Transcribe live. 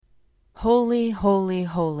Holy, holy,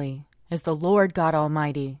 holy is the Lord God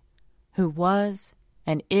Almighty, who was,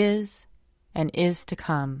 and is to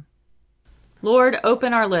come. Lord,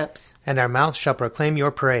 open our lips, and our mouth shall proclaim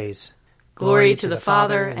your praise. Glory to the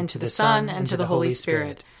Father, and to the Son, and to the Holy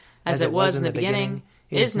Spirit, as it was in the beginning,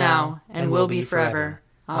 is now, and will be forever.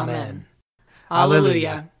 Amen.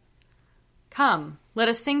 Alleluia. Come, let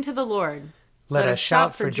us sing to the Lord. Let us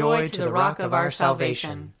shout for joy to the rock of our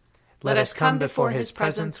salvation. Let us come before his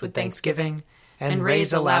presence with thanksgiving, and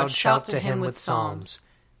raise a loud shout to him with psalms.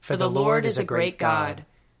 For the Lord is a great God,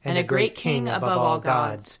 and a great King above all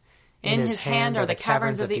gods. In his hand are the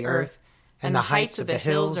caverns of the earth, and the heights of the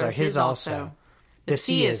hills are his also. The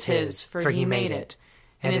sea is his, for he made it,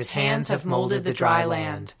 and his hands have molded the dry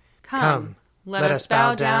land. Come, let us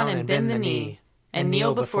bow down and bend the knee, and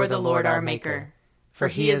kneel before the Lord our Maker. For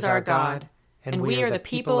he is our God, and we are the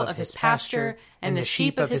people of his pasture and the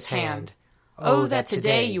sheep of his hand. Oh, that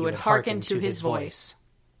today you would hearken to his voice.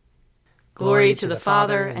 Glory to the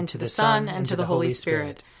Father, and to the Son, and to the Holy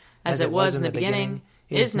Spirit, as it was in the beginning,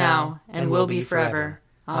 is now, and will be forever.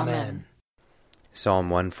 Amen.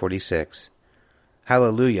 Psalm 146.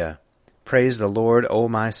 Hallelujah! Praise the Lord, O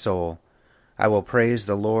my soul. I will praise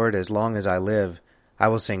the Lord as long as I live. I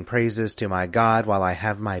will sing praises to my God while I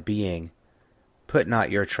have my being. Put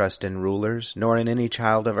not your trust in rulers, nor in any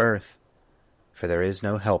child of earth, for there is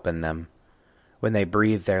no help in them. When they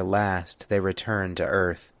breathe their last, they return to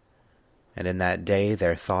earth, and in that day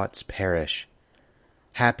their thoughts perish.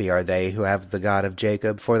 Happy are they who have the God of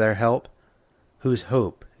Jacob for their help, whose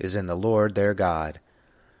hope is in the Lord their God,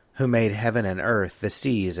 who made heaven and earth, the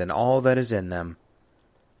seas, and all that is in them,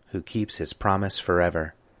 who keeps his promise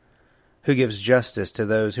forever, who gives justice to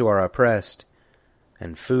those who are oppressed,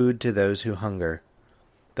 and food to those who hunger.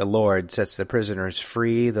 The Lord sets the prisoners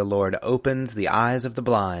free. The Lord opens the eyes of the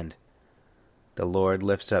blind. The Lord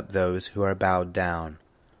lifts up those who are bowed down.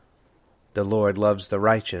 The Lord loves the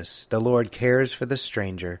righteous. The Lord cares for the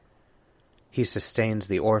stranger. He sustains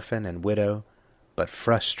the orphan and widow, but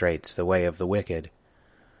frustrates the way of the wicked.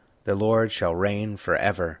 The Lord shall reign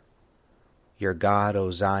forever. Your God, O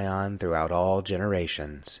Zion, throughout all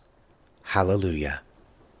generations. Hallelujah.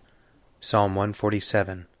 Psalm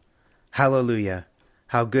 147. Hallelujah!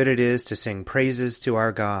 How good it is to sing praises to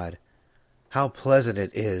our God! How pleasant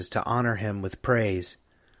it is to honor him with praise!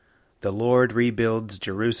 The Lord rebuilds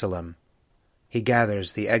Jerusalem. He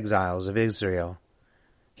gathers the exiles of Israel.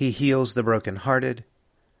 He heals the broken-hearted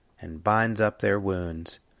and binds up their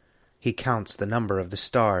wounds. He counts the number of the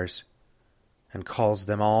stars and calls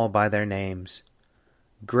them all by their names.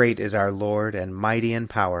 Great is our Lord and mighty in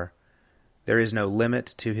power. There is no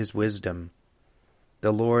limit to his wisdom.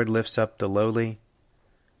 The Lord lifts up the lowly,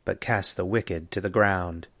 but casts the wicked to the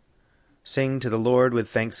ground. Sing to the Lord with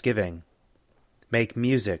thanksgiving. Make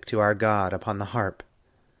music to our God upon the harp.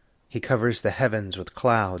 He covers the heavens with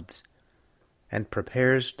clouds, and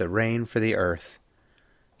prepares the rain for the earth.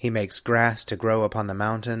 He makes grass to grow upon the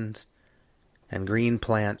mountains, and green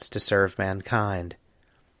plants to serve mankind.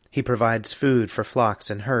 He provides food for flocks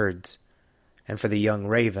and herds, and for the young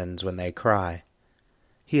ravens when they cry.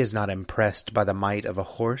 He is not impressed by the might of a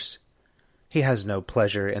horse. He has no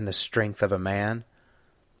pleasure in the strength of a man,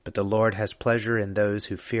 but the Lord has pleasure in those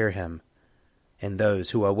who fear him, in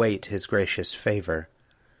those who await his gracious favor.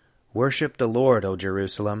 Worship the Lord, O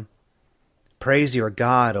Jerusalem. Praise your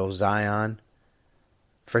God, O Zion,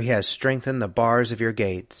 for he has strengthened the bars of your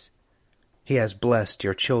gates. He has blessed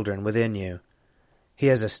your children within you. He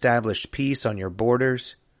has established peace on your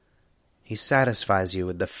borders. He satisfies you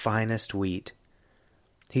with the finest wheat.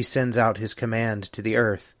 He sends out his command to the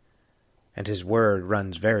earth, and his word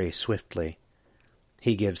runs very swiftly.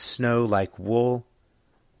 He gives snow like wool.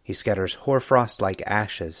 He scatters hoarfrost like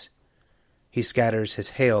ashes. He scatters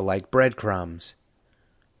his hail like breadcrumbs.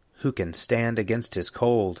 Who can stand against his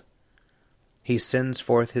cold? He sends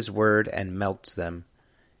forth his word and melts them.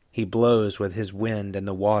 He blows with his wind, and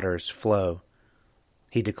the waters flow.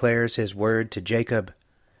 He declares his word to Jacob,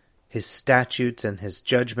 his statutes and his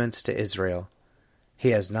judgments to Israel.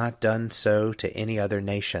 He has not done so to any other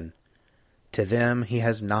nation. To them he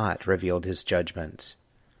has not revealed his judgments.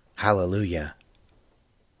 Hallelujah.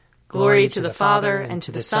 Glory to the Father, and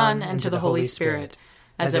to the Son, and to the Holy Spirit,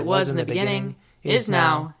 as it was in the beginning, is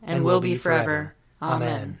now, and will be forever.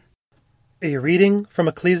 Amen. A reading from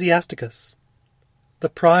Ecclesiasticus. The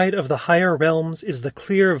pride of the higher realms is the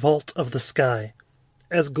clear vault of the sky,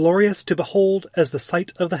 as glorious to behold as the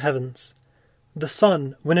sight of the heavens. The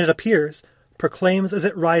sun, when it appears, proclaims as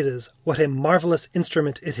it rises what a marvelous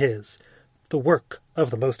instrument it is, the work of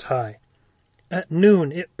the Most High. At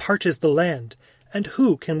noon it parches the land, and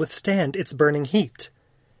who can withstand its burning heat?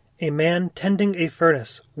 A man tending a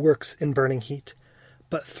furnace works in burning heat,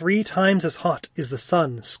 but 3 times as hot is the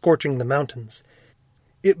sun scorching the mountains.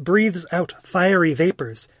 It breathes out fiery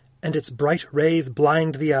vapors, and its bright rays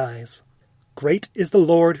blind the eyes. Great is the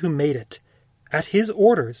Lord who made it. At his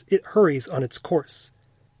orders it hurries on its course.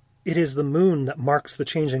 It is the moon that marks the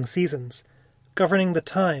changing seasons, governing the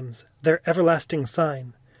times, their everlasting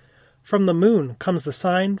sign. From the moon comes the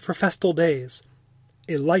sign for festal days,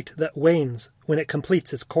 a light that wanes when it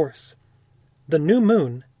completes its course. The new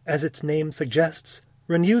moon, as its name suggests,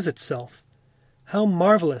 renews itself. How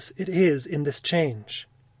marvelous it is in this change!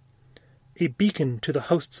 A beacon to the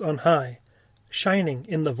hosts on high, shining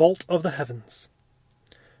in the vault of the heavens.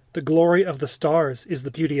 The glory of the stars is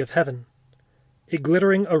the beauty of heaven, a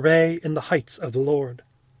glittering array in the heights of the Lord.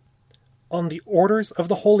 On the orders of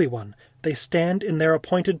the Holy One they stand in their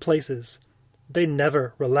appointed places. They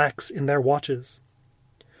never relax in their watches.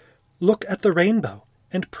 Look at the rainbow,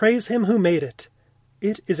 and praise him who made it.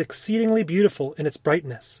 It is exceedingly beautiful in its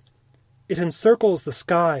brightness. It encircles the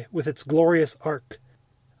sky with its glorious arc.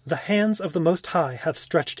 The hands of the Most High have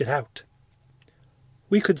stretched it out.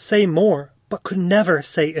 We could say more, but could never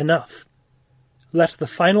say enough. Let the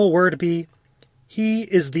final word be, He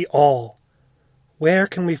is the All. Where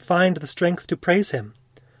can we find the strength to praise him?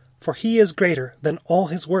 For he is greater than all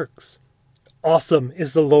his works. Awesome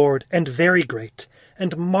is the Lord, and very great,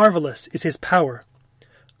 and marvelous is his power.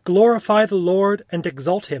 Glorify the Lord and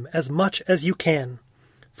exalt him as much as you can,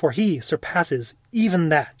 for he surpasses even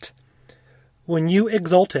that. When you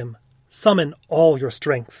exalt him, summon all your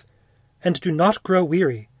strength, and do not grow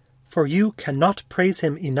weary, for you cannot praise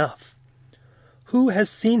him enough. Who has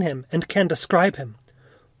seen him and can describe him?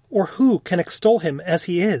 Or who can extol him as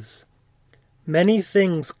he is? Many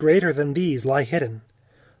things greater than these lie hidden,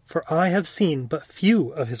 for I have seen but few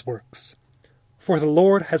of his works. For the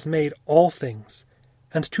Lord has made all things,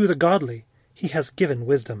 and to the godly he has given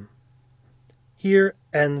wisdom. Here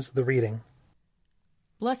ends the reading.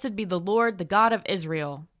 Blessed be the Lord, the God of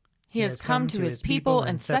Israel. He has come to his people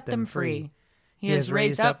and set them free. He has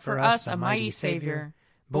raised up for us a mighty Savior,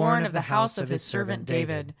 born of the house of his servant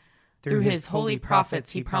David. Through his holy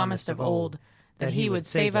prophets he promised of old that he would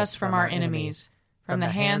save us from our enemies, from the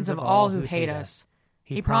hands of all who hate us.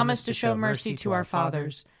 He promised to show mercy to our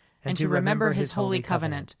fathers, and to remember his holy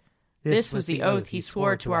covenant. This was the oath he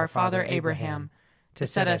swore to our father Abraham, to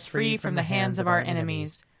set us free from the hands of our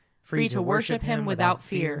enemies, free to worship him without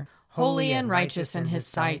fear, holy and righteous in his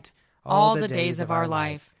sight, all the days of our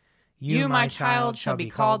life. You, my child, shall be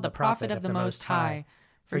called the prophet of the Most High,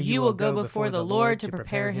 for you will go before the Lord to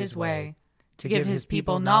prepare his way, to give his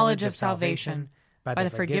people knowledge of salvation by the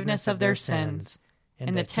forgiveness of their sins.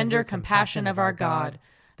 In the tender compassion of our God,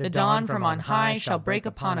 the dawn from on high shall break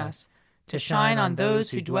upon us, to shine on those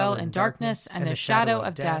who dwell in darkness and the shadow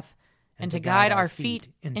of death, and to guide our feet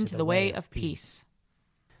into the way of peace.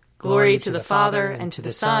 Glory to the Father, and to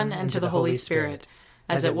the Son, and to the Holy Spirit,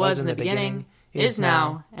 as it was in the beginning, is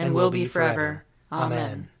now, and will be forever.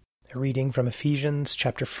 Amen. A reading from Ephesians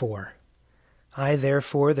chapter 4. I,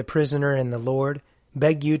 therefore, the prisoner in the Lord,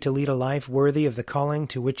 beg you to lead a life worthy of the calling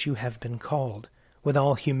to which you have been called, with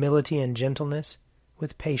all humility and gentleness,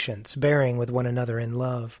 with patience, bearing with one another in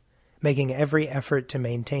love, making every effort to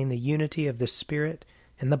maintain the unity of the Spirit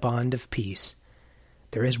in the bond of peace.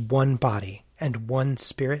 There is one body and one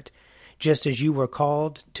Spirit, just as you were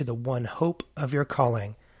called to the one hope of your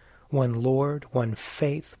calling, one Lord, one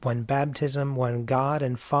faith, one baptism, one God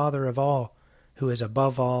and Father of all, who is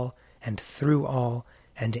above all, and through all,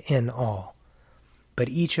 and in all. But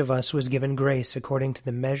each of us was given grace according to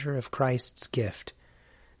the measure of Christ's gift.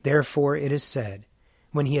 Therefore it is said,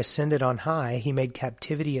 when he ascended on high, he made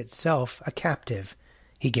captivity itself a captive.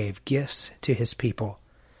 He gave gifts to his people.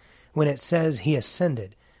 When it says he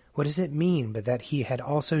ascended, what does it mean but that he had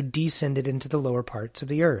also descended into the lower parts of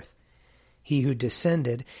the earth? He who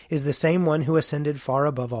descended is the same one who ascended far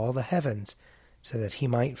above all the heavens, so that he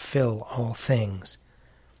might fill all things.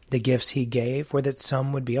 The gifts he gave were that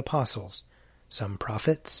some would be apostles, some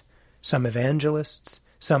prophets, some evangelists,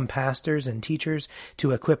 some pastors and teachers,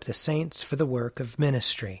 to equip the saints for the work of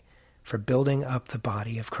ministry, for building up the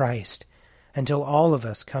body of Christ, until all of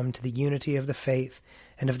us come to the unity of the faith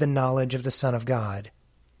and of the knowledge of the Son of God,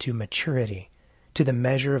 to maturity, to the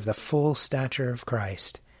measure of the full stature of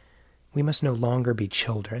Christ. We must no longer be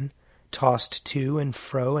children, tossed to and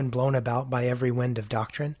fro and blown about by every wind of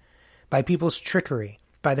doctrine, by people's trickery,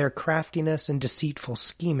 by their craftiness and deceitful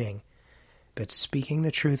scheming. But speaking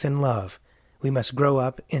the truth in love, we must grow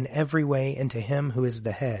up in every way into him who is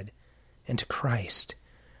the head, into Christ,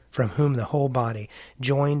 from whom the whole body,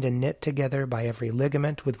 joined and knit together by every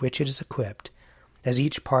ligament with which it is equipped, as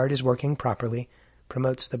each part is working properly,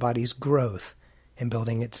 promotes the body's growth in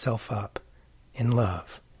building itself up in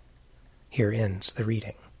love. Here ends the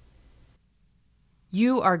reading.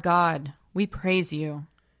 You are God, we praise you.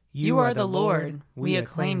 You are the Lord, we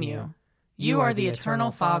acclaim you. You are the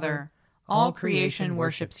eternal Father, all creation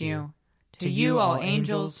worships you. To you all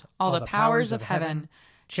angels, all the powers of heaven,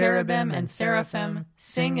 cherubim and seraphim,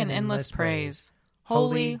 sing an endless praise.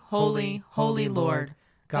 Holy, holy, holy Lord,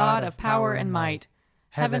 God of power and might,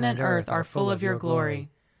 heaven and earth are full of your glory.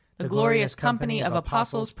 The glorious company of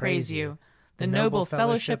apostles praise you. The noble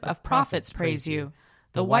fellowship of prophets praise you.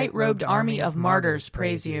 The white-robed army of martyrs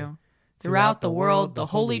praise you. Throughout the world the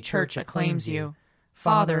holy church acclaims you.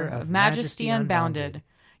 Father of majesty unbounded,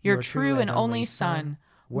 your true and only Son,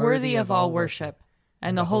 worthy of all worship,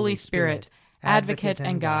 and the Holy Spirit, advocate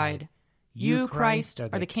and guide. You, Christ, are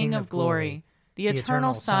the King of glory, the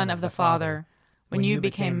eternal Son of the Father. When you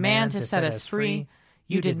became man to set us free,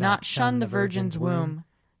 you did not shun the Virgin's womb.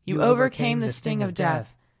 You overcame the sting of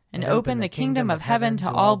death and opened the kingdom of heaven to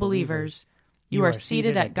all believers. You are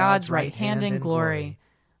seated at God's right hand in glory.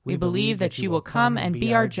 We believe that you will come and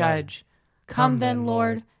be our judge. Come then,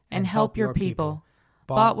 Lord, and help your people,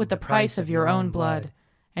 bought with the price of your own blood,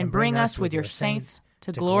 and bring us with your saints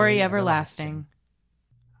to glory everlasting.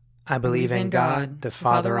 I believe in God, the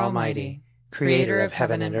Father Almighty, creator of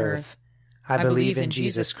heaven and earth. I believe in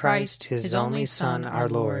Jesus Christ, his only Son, our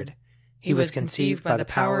Lord. He was conceived by the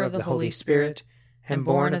power of the Holy Spirit and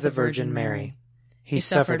born of the Virgin Mary. He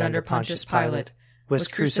suffered under Pontius Pilate, was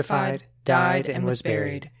crucified, died, and was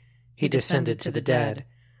buried. He descended to the dead.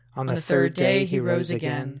 On the third day he rose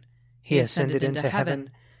again. He ascended into heaven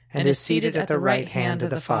and is seated at the right hand of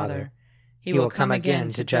the Father. He will come again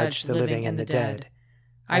to judge the living and the dead.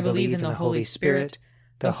 I believe in the Holy Spirit,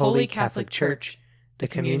 the Holy Catholic Church, the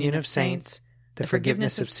communion of saints, the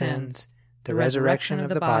forgiveness of sins, the resurrection of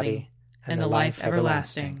the body, and the life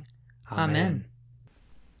everlasting. Amen.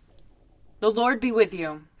 The Lord be with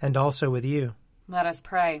you. And also with you. Let us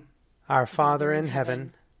pray. Our Father in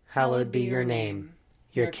heaven, hallowed be your name.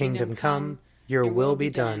 Your kingdom come, your will be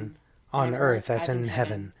done, on earth as in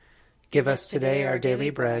heaven. Give us today our daily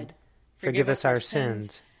bread. Forgive us our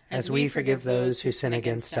sins, as we forgive those who sin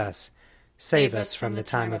against us. Save us from the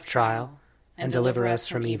time of trial, and deliver us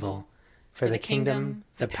from evil. For the kingdom,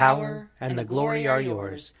 the power, and the glory are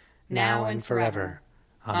yours, now and forever.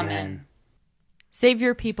 Amen. Save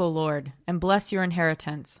your people, Lord, and bless your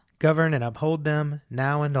inheritance. Govern and uphold them,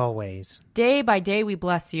 now and always. Day by day we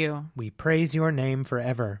bless you. We praise your name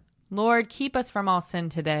forever. Lord, keep us from all sin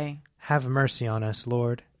today. Have mercy on us,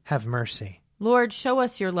 Lord. Have mercy. Lord, show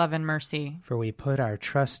us your love and mercy. For we put our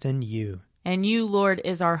trust in you. And you, Lord,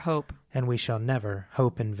 is our hope. And we shall never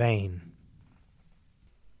hope in vain.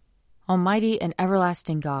 Almighty and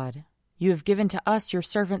everlasting God, you have given to us your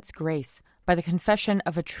servants grace by the confession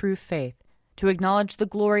of a true faith, to acknowledge the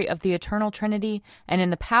glory of the eternal Trinity, and in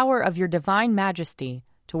the power of your divine majesty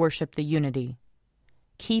to worship the unity.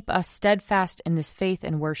 Keep us steadfast in this faith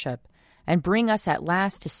and worship, and bring us at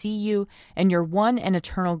last to see you in your one and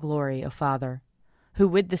eternal glory, O Father, who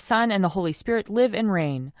with the Son and the Holy Spirit live and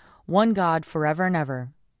reign, one God forever and ever.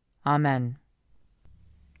 Amen.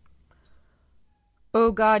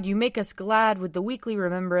 O God, you make us glad with the weekly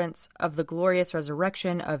remembrance of the glorious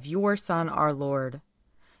resurrection of your Son, our Lord.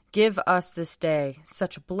 Give us this day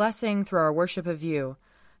such blessing through our worship of you,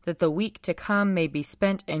 that the week to come may be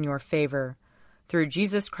spent in your favor. Through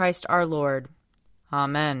Jesus Christ our Lord.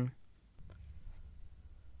 Amen.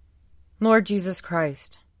 Lord Jesus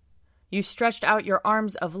Christ, you stretched out your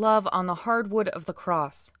arms of love on the hard wood of the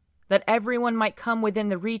cross, that everyone might come within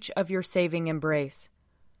the reach of your saving embrace.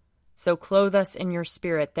 So clothe us in your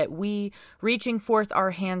Spirit, that we, reaching forth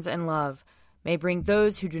our hands in love, may bring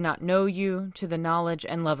those who do not know you to the knowledge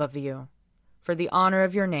and love of you. For the honor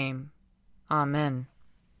of your name. Amen.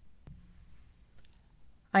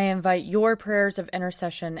 I invite your prayers of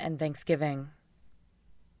intercession and thanksgiving.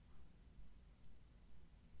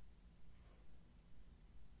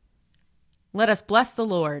 Let us bless the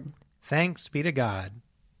Lord. Thanks be to God.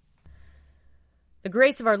 The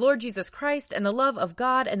grace of our Lord Jesus Christ, and the love of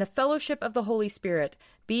God, and the fellowship of the Holy Spirit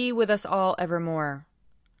be with us all evermore.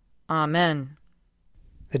 Amen.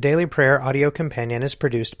 The Daily Prayer audio companion is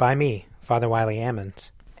produced by me, Father Wiley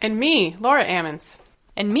Ammons. And me, Laura Ammons.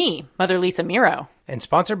 And me, Mother Lisa Miro. And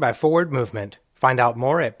sponsored by Forward Movement. Find out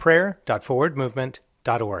more at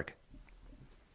prayer.forwardmovement.org.